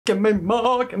Give me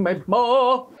more, give me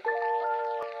more.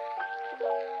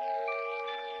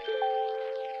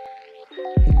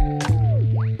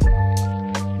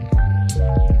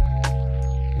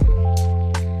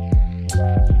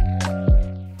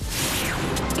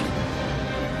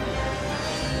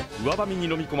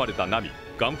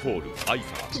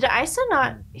 Did Isa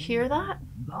not hear that?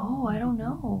 Oh, I don't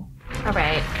know. All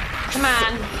right, come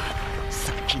on.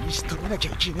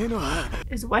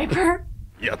 Is Wiper?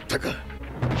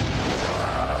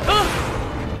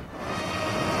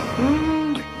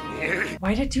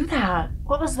 Why did it do that?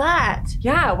 What was that?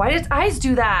 Yeah, why did its eyes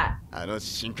do that? Oh yeah,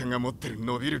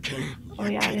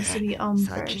 it has to be first.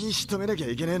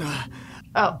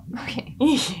 Oh, okay.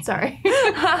 Sorry.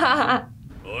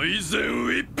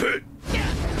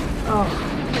 Oh.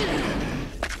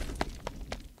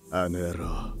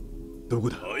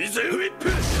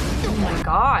 Oh my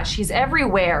gosh, he's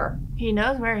everywhere. He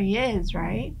knows where he is,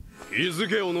 right?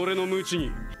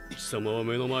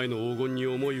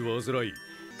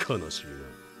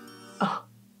 Oh,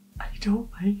 I don't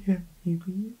like him,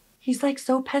 maybe. He's like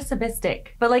so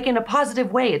pessimistic, but like in a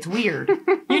positive way. It's weird.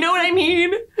 You know what I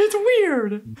mean? It's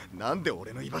weird.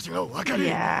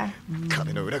 Yeah.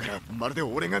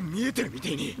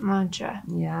 Mantra.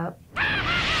 Yep.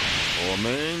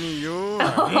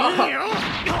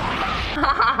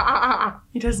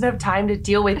 He doesn't have time to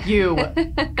deal with you,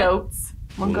 goats.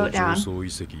 One goat down.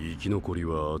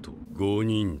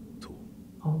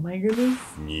 Oh my goodness.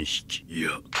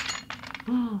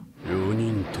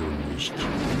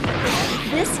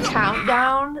 This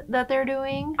countdown that they're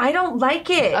doing I don't like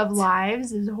it. of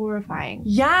lives is horrifying.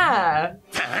 Yeah.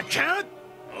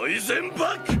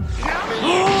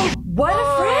 What a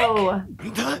frick?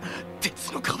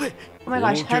 Oh my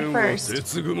gosh, head first.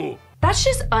 That's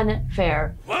just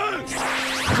unfair. Oh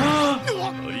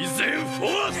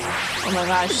my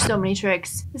gosh, so many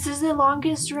tricks. This is the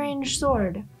longest range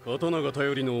sword.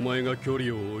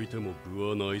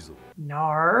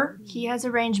 Nar. He has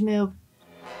a range move.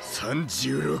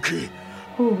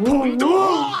 Woo!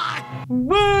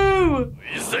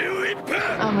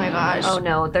 Oh my gosh. Oh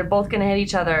no, they're both gonna hit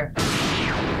each other.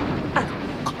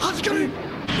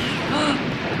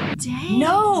 Dang.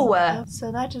 No!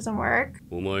 So that doesn't work.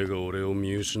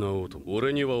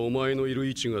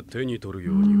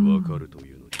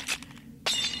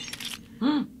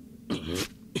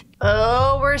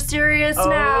 Oh, we're serious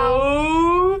now.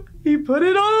 Oh, he put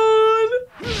it on.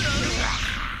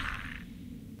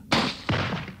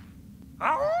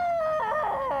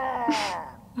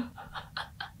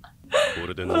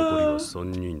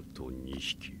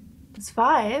 It's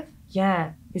 5.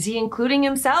 Yeah. Is he including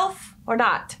himself or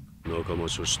not? Ooh.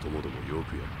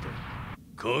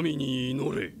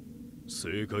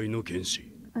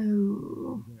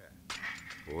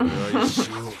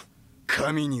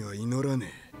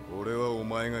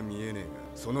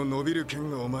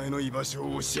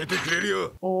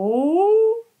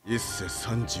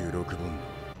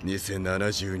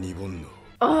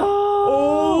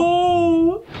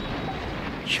 Oh.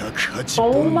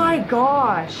 Oh my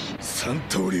gosh.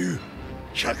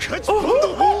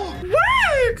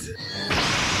 What?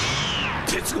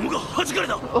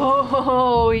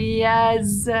 Oh,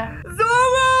 yes.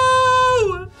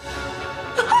 Zoro!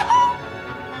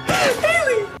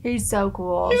 Haley! He's so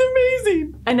cool. He's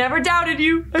amazing. I never doubted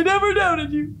you. I never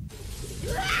doubted you.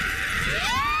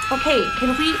 Okay,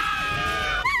 can we...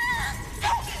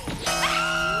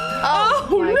 Oh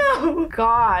no!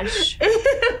 Gosh.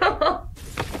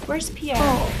 Where's Pierre?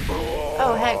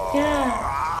 Oh, heck. Yeah.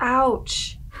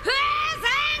 Ouch.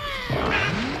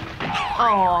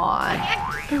 Aww.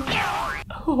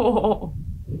 Oh. Oh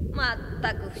my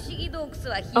gosh. Oh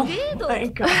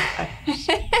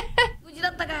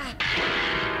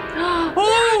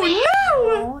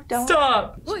no! Don't.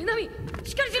 Stop.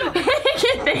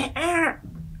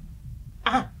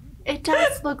 It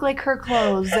does look like her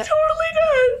clothes. It totally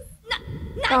does.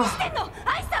 Oh.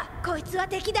 こいつは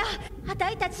敵だ。あ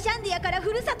たいたちシャンディアから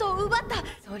ふるさとを奪った。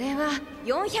それは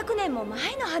400年も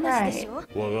前の話でしょ。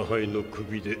我が輩の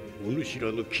首でお主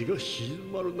らの気が静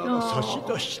まるなら差し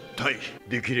出したい。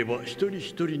できれば一人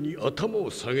一人に頭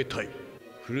を下げたい。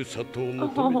ふるさとを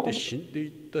求めて死んでい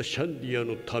ったシャンディア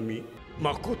の民、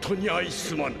誠に愛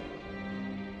すまぬ。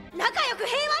仲良く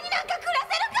平和になんか暮ら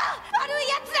せるか。悪い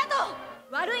奴らと。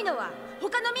悪いのは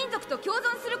他の民族と共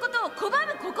存することを拒む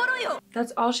心よ。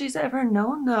That's all she's ever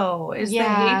known, though, is Yeah. the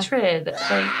hatred.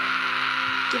 Like,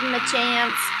 Give him a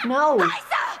chance. No.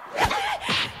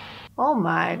 Oh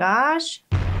my gosh.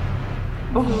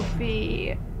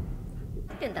 Goofy.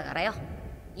 ってんだからよ。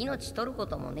命取るこ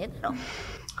ともねえだろ。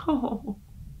oh.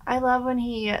 I love when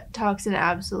he talks in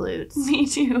absolutes. Me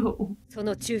too. そ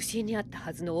の中心にあった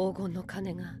はずの黄金の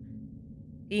鐘が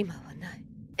今はない。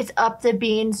 It's up the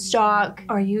beanstalk.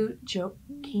 Are you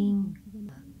joking?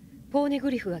 ポーネ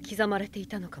グリフが刻まれてい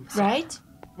たのかもしれない。 Right?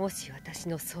 もし私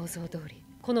の想像通り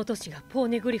この都市がポー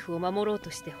ネグリフを守ろう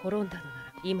として滅んだのなら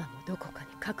今もどこかに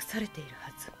隠されている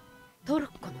はず。トロッ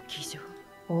コの騎乗。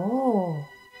 Oh.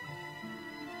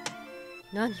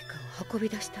 何かを運び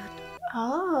出した後、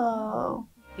 Oh.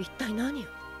 一体何を？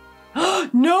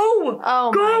 No!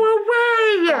 Oh Go my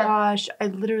away! gosh. I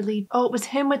literally... Oh, it was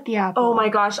him with the apple. Oh my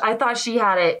gosh, I thought she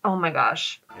had it. Oh my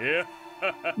gosh.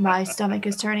 My stomach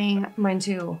is turning. Mine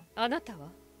too. あなたは？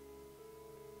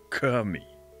神、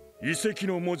遺跡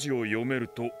の文字を読める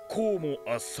とこうも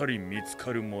あっさり見つ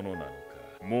かるものなのか。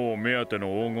もう目当ての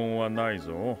黄金はない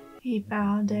ぞ。 He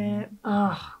found it.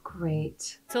 Oh, great.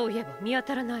 そういえば見当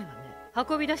たらないわね。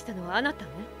運び出したのはあなた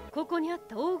ね。ここにあっ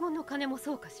た黄金の鐘も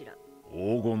そうかしら。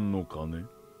黄金の鐘？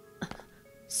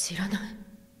知らない。 Of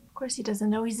course he doesn't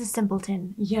know. He's a simpleton.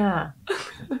 Yeah.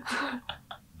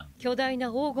 巨大な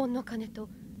黄金の鐘と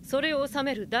それを収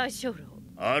める大鐘楼。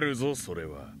あるぞ、それ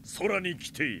は空に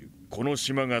来ている。この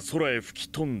島が空へ吹き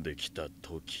飛んできた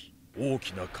時、大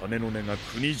きな鐘の音が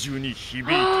国中に響い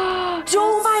た。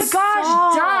 Oh my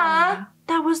gosh, duh!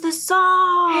 That was the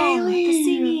song. Haley. The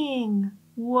singing.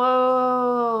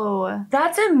 Whoa.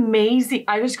 That's amazing.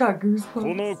 I just got こ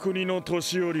goosebumps. の国の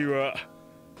年寄りは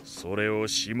それを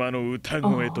島の歌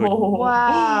声という。 Oh.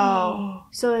 Wow.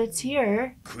 So it's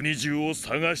here. 国中を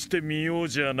探してみよう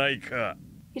じゃないか。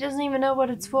 He doesn't even know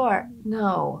what it's for.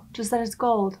 No, just that it's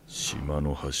gold. 島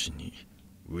の端に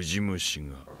ウジ虫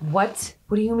が。 What?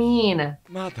 What do you mean?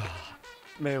 まだ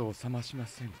目を覚ましま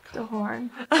せん The か。 horn.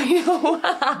 I know.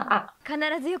 必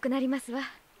ず良くなりますわ、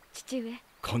父上。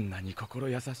こんなに心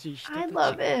優しい人 I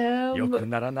た love ちよく him.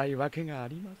 ならないわけがあ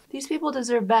ります。 These people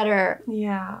deserve better.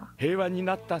 Yeah. 平和に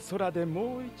なった空で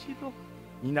もう一度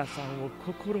皆さんを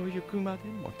心ゆくまで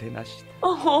もてなして。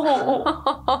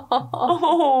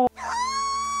 Oh.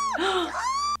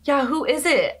 Yeah, who is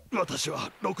it? 私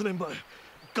は6年前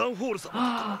ガンホール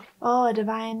様 Oh, a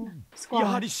divine や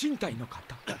は squad. り身体の方。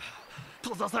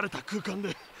閉ざされた空間で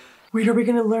Wait, are we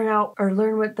gonna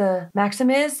learn what the maxim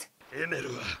is? エネル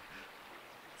は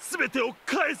全てを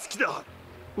返す気だ。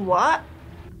 What?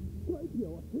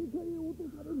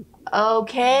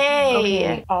 Okay,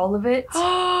 Okay. all of it?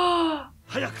 早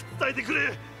く伝えてくれ。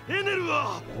エネル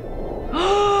は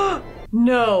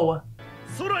No.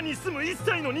 空に住む一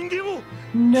切の人間を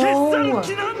消さ No. る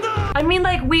気なんだ。 I mean,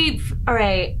 like,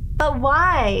 alright. But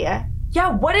why? Yeah,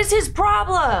 what is his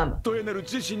problem? とエネル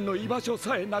自身の居場所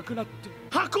さえなくなって。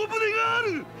箱舟があ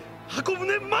る。箱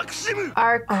舟マクシム。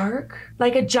 Arc. Arc?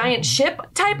 Like a giant ship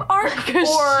type arc? Or-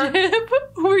 ship?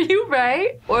 Were you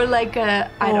right? Or like a,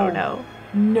 I don't know.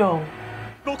 No.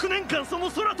 6年間その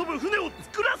空飛ぶ船を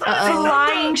作らされていたん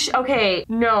Flying だ。 okay,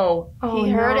 no. Oh,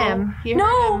 He heard no. him. He heard No.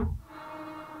 him.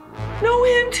 No,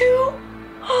 him too?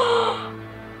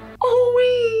 Oh,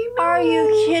 wait. No. Are you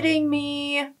kidding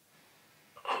me?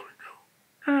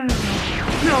 No.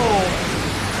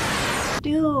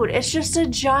 Dude, it's just a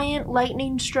giant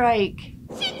lightning strike.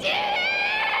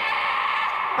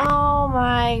 Oh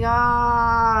my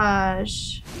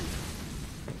gosh.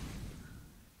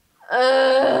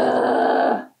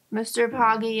 Mr.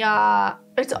 Pagaya.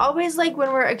 It's always like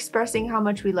when we're expressing how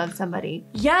much we love somebody.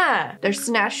 Yeah. They're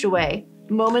snatched away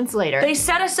moments later. They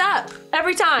set us up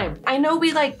every time. I know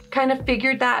we like kind of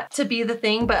figured that to be the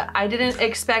thing, but I didn't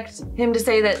expect him to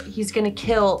say that he's gonna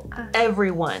kill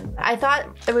everyone. I thought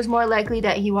it was more likely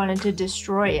that he wanted to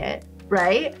destroy it,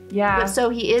 right? Yeah. But so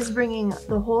he is bringing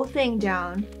the whole thing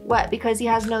down. What, because he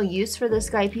has no use for the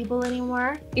sky people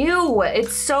anymore? Ew,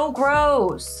 it's so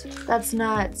gross. That's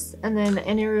nuts. And then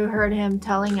Iniru heard him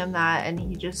telling him that, and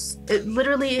he just,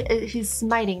 he's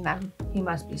smiting them. He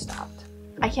must be stopped.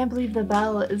 I can't believe the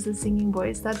bell is the singing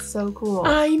voice. That's so cool.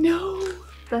 I know.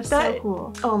 That's so that-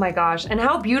 cool. Oh my gosh, and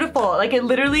how beautiful. Like it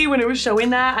literally, when it was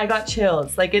showing that, I got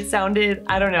chills. Like it sounded,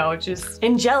 I don't know, just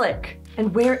angelic.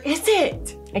 And where is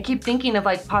it? I keep thinking of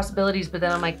like possibilities, but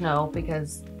then I'm like, no,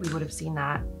 because we would have seen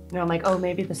that. And I'm like, oh,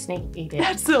 maybe the snake ate it.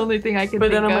 That's the only thing I can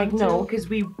But think then I'm of, like, no, too. because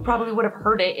we probably would have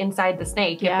heard it inside the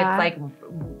snake Yeah. if it's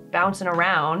like bouncing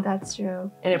around. That's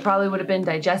true. And it probably would have been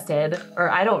digested, or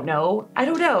I don't know. I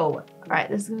don't know. All right,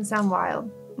 this is gonna sound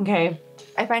wild. Okay.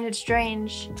 I find it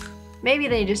strange. Maybe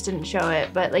they just didn't show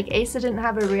it, but like Asa didn't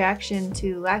have a reaction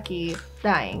to Lucky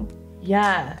dying.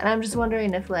 Yeah. And I'm just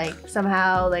wondering if like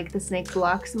somehow like the snake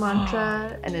blocks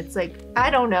mantra and it's like, I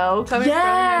don't know, coming from him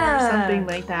Yeah. or something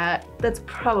like that. That's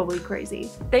probably crazy.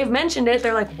 They've mentioned it.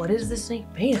 They're like, what is the snake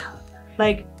made of?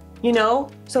 Like, you know?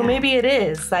 So maybe it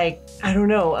is like, I don't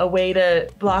know, a way to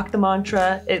block the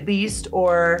mantra at least,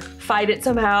 or fight it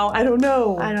somehow. I don't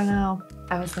know. I don't know.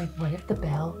 I was like, what if the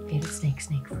bell ate a snake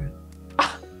fruit?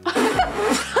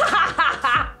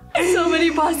 So many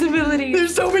possibilities.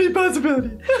 There's so many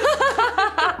possibilities.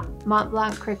 Mont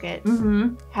Blanc cricket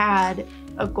Mm-hmm. had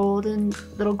a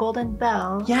little golden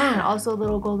bell. Yeah. And also a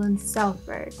little golden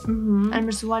southbird. Mm-hmm. I'm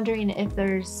just wondering if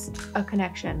there's a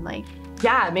connection, like,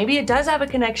 Yeah, maybe it does have a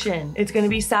connection. It's gonna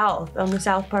be south, on the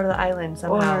south part of the island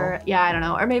somehow. or yeah, I don't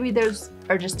know. Or maybe those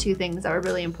are just two things that were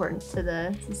really important to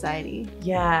the society,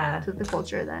 Yeah. to the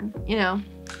culture then. You know,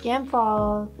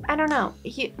 Gamfall, I don't know.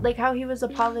 He, like how he was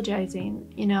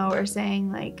apologizing, you know, or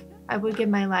saying like, I would give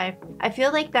my life. I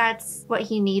feel like that's what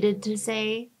he needed to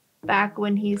say back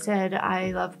when he said,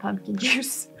 I love pumpkin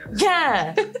juice.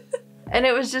 Yeah. And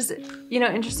it was just, you know,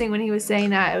 interesting when he was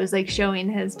saying that. It was like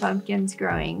showing his pumpkins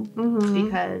growing Mm-hmm.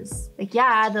 because, like,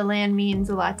 yeah, the land means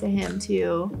a lot to him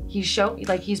too.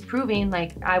 He's proving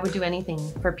like I would do anything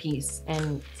for peace,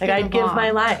 and like Get I'd give along.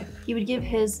 my life. He would give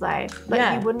his life, but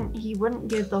Yeah. he wouldn't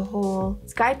give the whole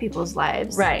sky people's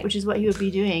lives, Right. Which is what he would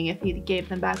be doing if he gave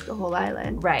them back the whole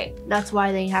island. Right. That's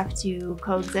why they have to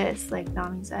coexist, like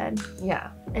Nami said.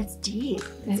 Yeah. It's deep.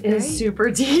 It is super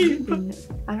deep.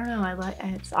 I don't know.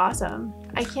 It's awesome.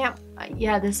 I can't.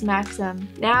 Yeah, this Maxim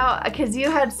now, because you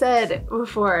had said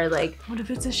before, like, what if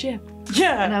it's a ship? And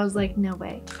Yeah. I was like, no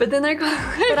way. But then they're going.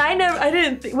 But I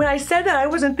didn't, when I said that, I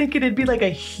wasn't thinking it'd be like a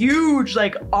huge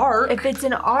like arc. If it's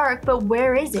an arc, but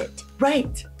where is it?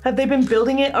 Right. Have they been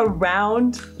building it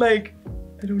around, like,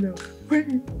 I don't know.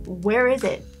 Where is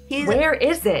it? Where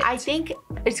is it? I think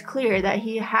it's clear that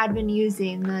he had been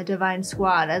using the Divine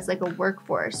Squad as like a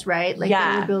workforce, right? Like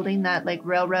Yeah. they were building that like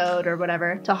railroad or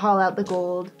whatever to haul out the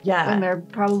gold. Yeah. And they're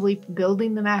probably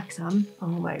building the Maxim. Oh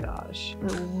my gosh.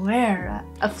 But where?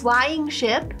 A flying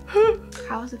ship?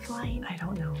 How is it flying? I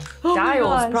don't know. Oh my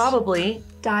Dials, gosh. probably.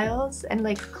 Dials and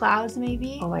like clouds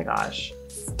maybe? Oh my gosh.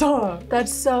 Stop.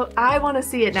 That's so, I want to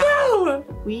see it now. No.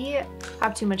 We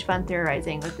have too much fun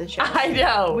theorizing with this show. I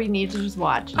know. We need to just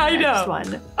watch the I next know.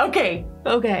 one. Okay.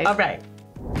 Okay. All right.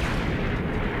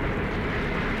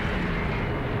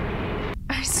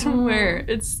 I swear,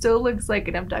 it still looks like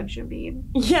an abduction beam.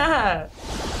 Yeah.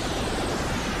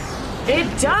 It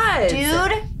does.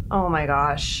 Dude, Oh my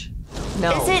gosh.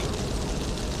 No. is it?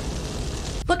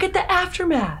 Look at the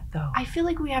aftermath though. I feel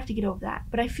like we have to get over that,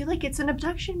 but I feel like it's an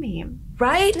abduction beam.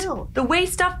 Right? Still. The way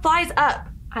stuff flies up.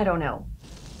 I don't know.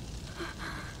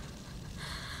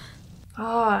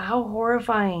 Oh, how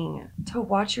horrifying to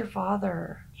watch your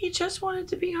father. He just wanted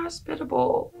to be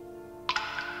hospitable.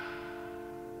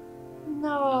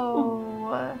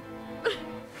 No.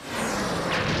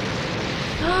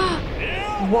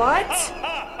 What?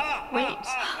 Wait.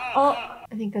 Oh,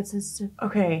 I think that's his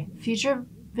okay. future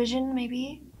vision,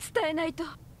 maybe? 伝えないと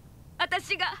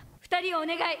私が二人をお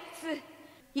願い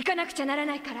行かなくちゃなら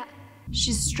ないから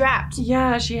She's strapped.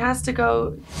 Yeah, she has to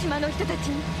go 島の人たち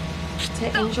に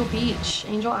to Angel Beach,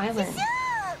 Angel Island.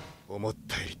 思っ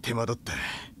たより手間取った。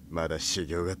まだ修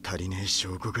行が足りねえ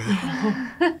証拠か。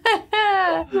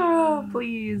Oh,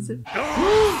 please.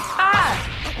 Ah!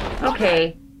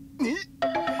 Okay.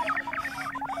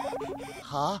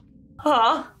 は？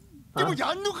 Huh? でも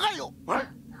やんのかよ。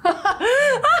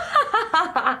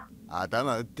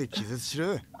頭打って気絶し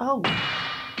ろ。 Oh,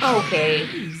 Okay.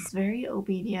 he's very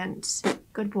obedient.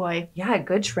 Good boy. Yeah,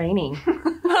 good training.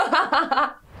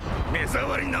 目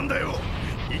障りなんだよ。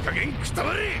いい加減くた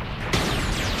ばれ。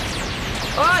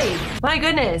 Oi! My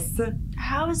goodness.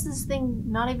 How is this thing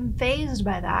not even phased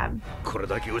by that? これ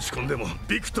だけ落ち込んでも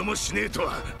びくともしねえと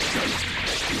は。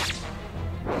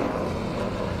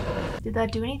 Did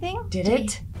that do anything? Did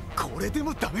it? これで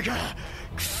もダメか。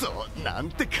くそ、なん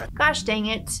てか。 Gosh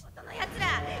dang it. このやつら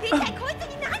一体こいつ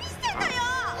に何してんのよ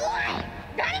おい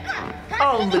誰か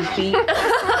Oh, Luffy. ま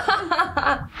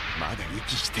だ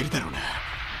息してるだろうな。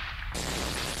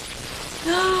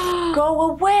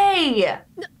 Go away!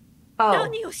 Oh,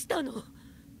 何をしたの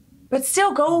but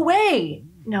still go away.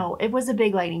 No, it was a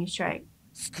big lightning strike.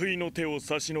 救いの手を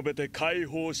差し伸べて解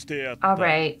放してやった。 All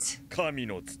right. 神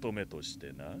の務めとし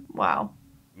てな。 Wow.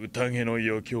 宴の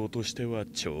余興としては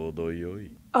ちょうど良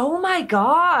い。 Oh my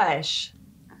gosh.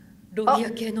 ロミ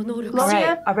ア系の能力 All Look.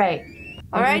 right, all right.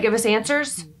 All Are you right. gonna give us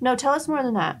answers? No, tell us more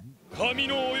than that. 神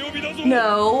のお呼びだぞ。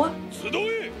 No. 集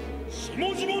え、下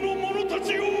々の者た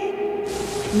ちよ。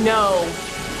 No.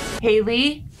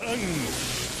 Haley?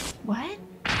 What?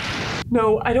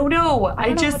 No, I don't know. I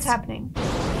don't know just. what's happening.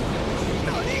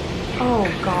 Oh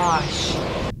gosh.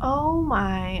 Oh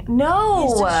my. No.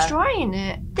 He's destroying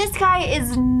it. This guy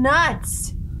is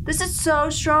nuts. This is so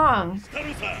strong.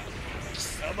 貴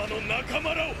様の仲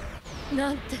間らを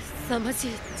なんて凄まじ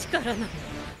い力なの。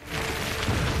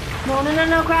 No, no, no,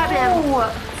 no, grab him.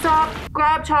 Stop.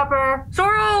 Grab Chopper.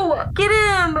 Zoro, get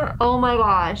him. Oh my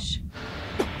gosh.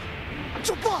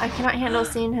 I cannot handle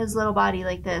seeing his little body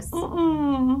like this.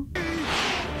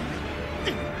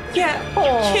 Yeah,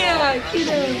 yeah, get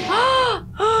him.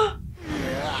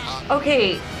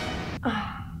 Okay.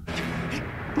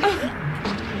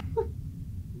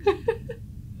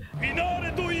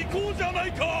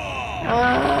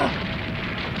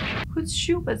 Whose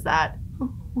shoe was that?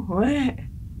 What?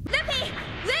 ルフィ、ウェイ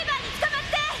バーに捕まっ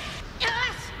て。よ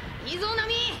し、いいぞナ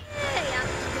ミ。やっ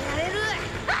と出られる。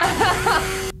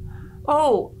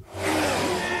 Oh.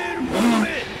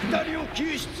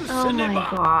 Oh my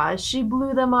gosh, she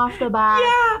blew them off the back.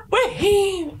 Yeah.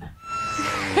 Wait.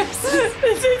 This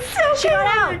is so She got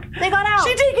out. They got out.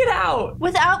 She did get out.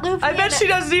 Without Luffy. I bet she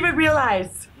doesn't even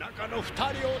realize.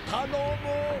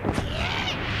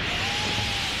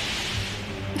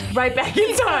 Right back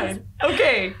in time.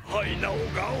 Okay.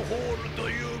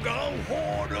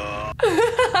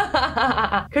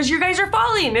 Because you guys are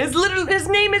falling. His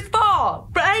name is Fall,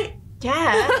 right?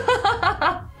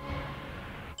 Yeah.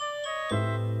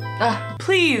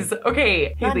 Please.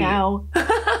 Okay. Not Haley. now.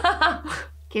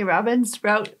 Okay, Robin,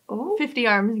 sprout 50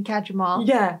 arms and catch them all.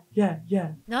 Yeah, yeah,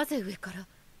 yeah. なぜ上から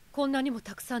こんなにも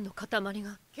たくさんの塊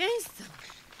が。ケンさん。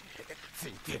つ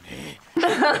いてね。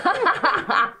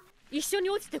一緒に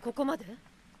落ちてここまで。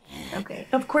 Okay.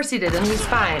 Of course he did, and he's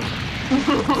fine.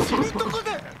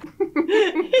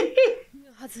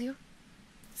 はずよ。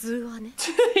通話ね。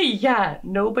 Yeah,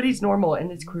 nobody's normal in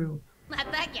this crew. ま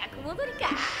た逆戻りか。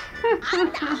あ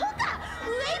んたアホか。ウェイ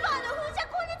バーの風車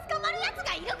鋼に捕まるやつ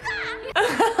がいるか。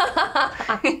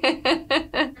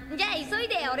じゃあ急い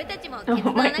で俺たちも。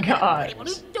 Oh my god.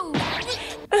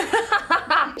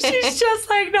 She's just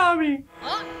like Nami.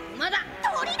 あ、まだ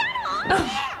鳥だろ。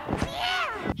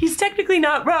 He's technically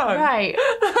not wrong. Right.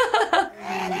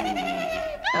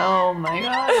 Oh my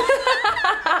god.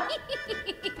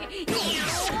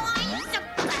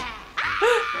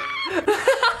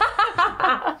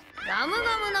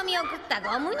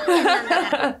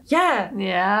 Yeah.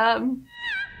 Yeah.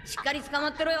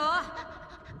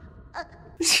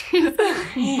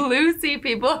 Blue sea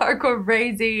people are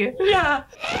crazy. Yeah.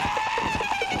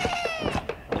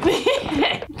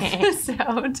 The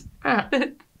sound.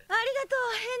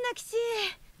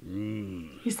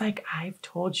 He's like, I've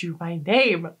told you my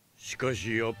name. しか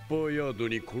しアッパーヤード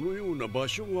にこのような場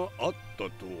所があった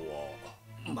と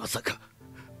は。まさか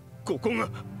ここが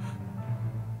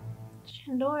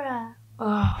Chandora.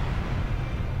 Oh,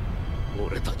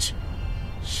 俺たち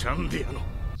シャンディアの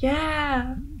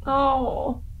yeah.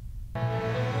 Oh.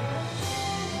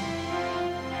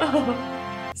 Oh.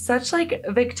 Such like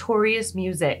victorious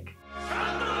music.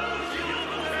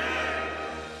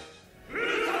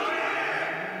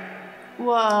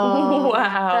 Whoa. Wow.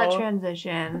 That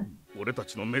transition. 俺た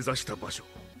ちの目指した場所、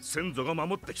先祖が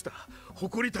守ってきた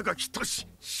誇り高き都市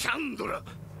シャンドラ。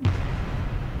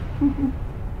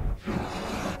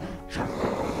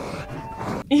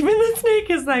Even the snake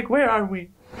is like, where are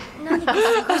we?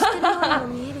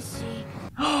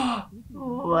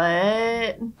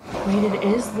 What? Wait, it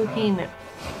is looking.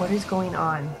 What is going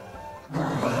on?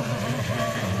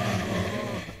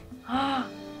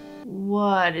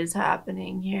 What is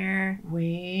happening here?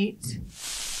 Wait.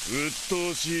 うっ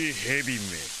とうしいヘビメ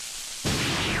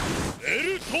エ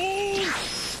ルトーン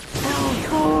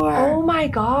Oh my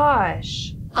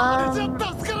gosh.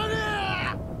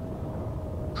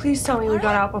 Please tell me we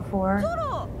got out before.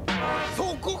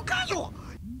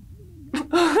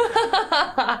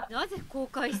 なぜ航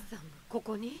海士さんがこ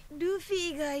こに？ルフ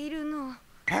ィがいるの。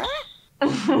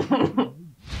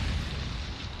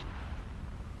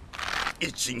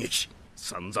一撃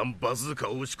散々バズーカ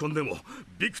を打ち込んでも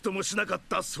びくともしなかっ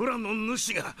た空の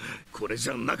主がこれじ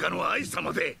ゃ中の愛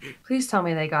様で Please tell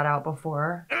me they got out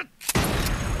before.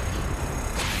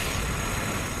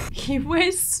 He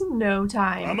wastes no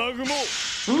time. 雨雲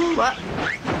What?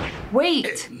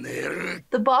 Wait.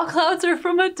 The ball clouds are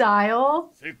from a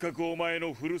dial? せっかくお前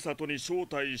のふるさとに招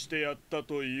待してやった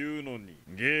というのに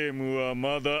ゲームは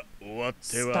まだ終わっ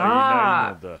てはい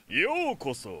ないのだよう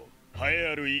こそ栄え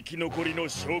ある生き残りの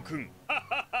将軍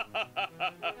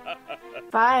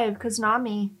 5, because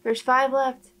Nami. There's 5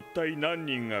 left. 一体何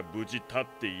人が無事立っ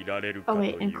ていられるか Oh, と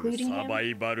wait, いう including him? サバ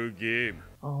イバルゲーム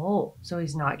Oh, so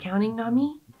he's not counting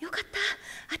Nami? よかっ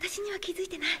た。私には気づい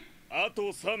てない。あと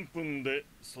3分で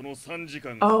その3時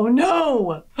間 Oh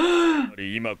no!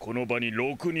 今この場に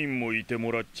6人もいて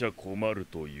もらっちゃ困る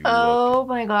という Oh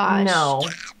my gosh. No.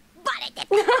 バレて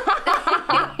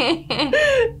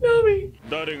Nami.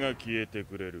 誰が消えて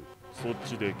くれる？そっ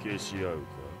ちで消し合うか。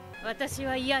私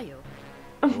は嫌よ。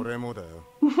俺もだよ。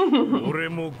俺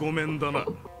もごめんだな。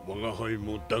我が輩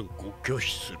も断固拒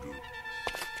否する。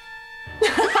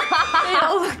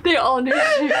They all knew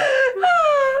shit.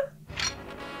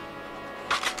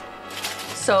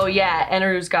 So yeah,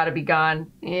 Eneru's gotta be gone.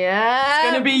 Yeah.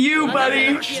 It's gonna be you,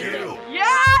 buddy.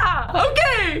 Yeah!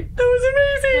 Okay! That was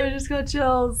amazing! I just got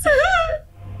chills.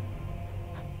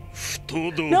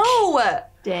 No!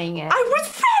 Dang it. I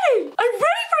was ready! I'm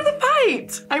ready for the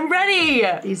fight! I'm ready!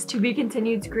 These to be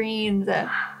continued screens.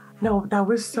 No, that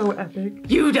was so epic.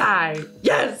 You die!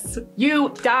 Yes! You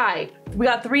die! We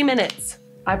got 3 minutes.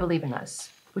 I believe in us.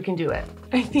 We can do it.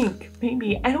 I think,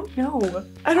 maybe. I don't know.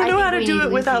 I don't know how to do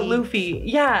it without Luffy.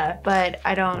 Yeah. But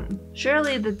I don't.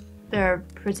 Surely they're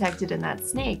protected in that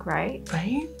snake, right?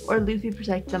 Right? Or Luffy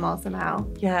protected them all somehow.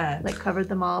 Yeah. Like covered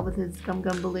them all with his gum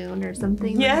gum balloon or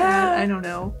something. Yeah. Like that. I don't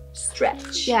know.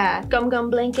 Stretch. Yeah. Gum gum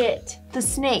blanket. The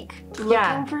snake looking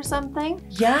Yeah. for something?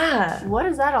 Yeah. What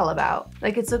is that all about?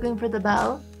 Like it's looking for the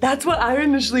bell? That's what I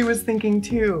initially was thinking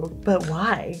too. But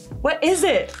why? What is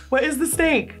it? What is the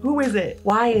snake? Who is it?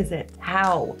 Why is it?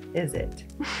 How is it?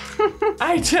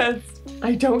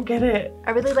 I don't get it.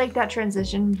 I really like that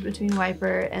transition between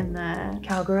Wiper and the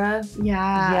Calgara?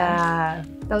 Yeah. Yeah.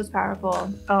 That was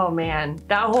powerful. Oh man,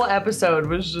 that whole episode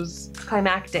was just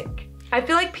climactic. I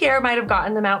feel like Pierre might have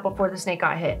gotten them out before the snake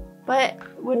got hit. But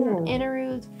wouldn't Ooh.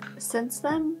 Inaru sense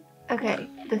them? Okay,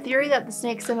 the theory that the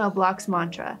snake somehow blocks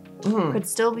mantra Mhm. could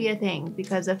still be a thing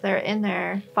because if they're in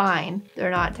there, fine.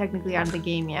 They're not technically out of the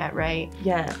game yet, right?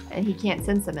 Yeah. And he can't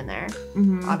sense them in there,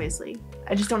 Mhm. obviously.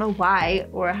 I just don't know why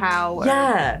or how. Or,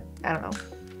 Yeah. I don't know.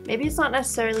 Maybe it's not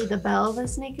necessarily the bell the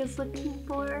snake is looking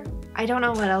for. I don't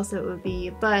know what else it would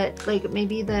be, but like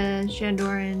maybe the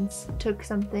Shandorans took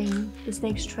something, the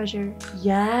snake's treasure.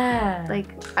 Yeah. Like,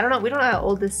 I don't know, we don't know how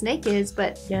old the snake is,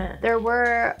 but yeah. there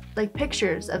were like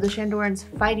pictures of the Shandorans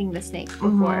fighting the snake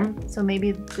before. Mhm. So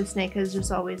maybe the snake has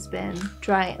just always been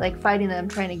trying, like fighting them,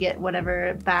 trying to get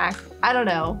whatever back. I don't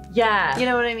know. Yeah. You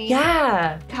know what I mean?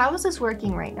 Yeah. How is this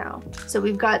working right now? So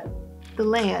we've got the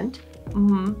land,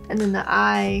 Mhm. and then the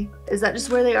eye. Is that just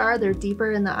where they are? They're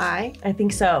deeper in the eye? I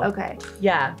think so. Okay.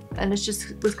 Yeah. And it's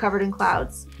just was covered in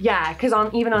clouds? Yeah, because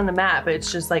even on the map,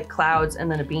 it's just like clouds and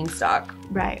then a beanstalk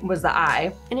Right. was the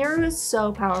eye. And Inaru is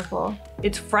so powerful.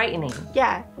 It's frightening.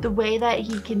 Yeah, the way that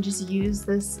he can just use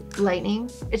this lightning,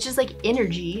 it's just like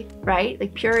energy, right?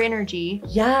 Like pure energy.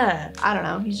 Yeah. I don't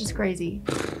know, he's just crazy.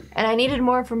 And I needed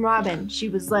more from Robin. She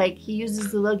was like, he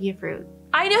uses the Logia fruit.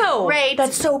 I know. Right.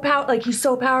 That's so like he's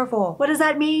so powerful. What does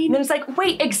that mean? And then it's like,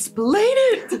 wait, explain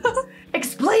it.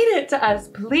 Explain it to us,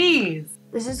 please.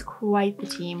 This is quite the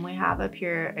team we have up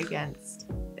here against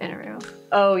Inaru.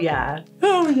 Oh yeah.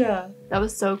 Oh yeah. That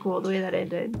was so cool the way that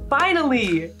ended.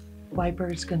 Finally.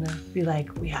 Wiper's gonna be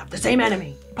like, we have the same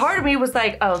enemy. Part of me was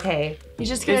like, oh, okay, He's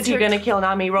just gonna is he gonna kill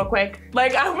Nami real quick?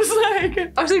 Like, I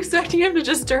was expecting him to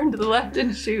just turn to the left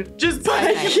and shoot. Just,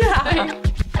 Okay. yeah.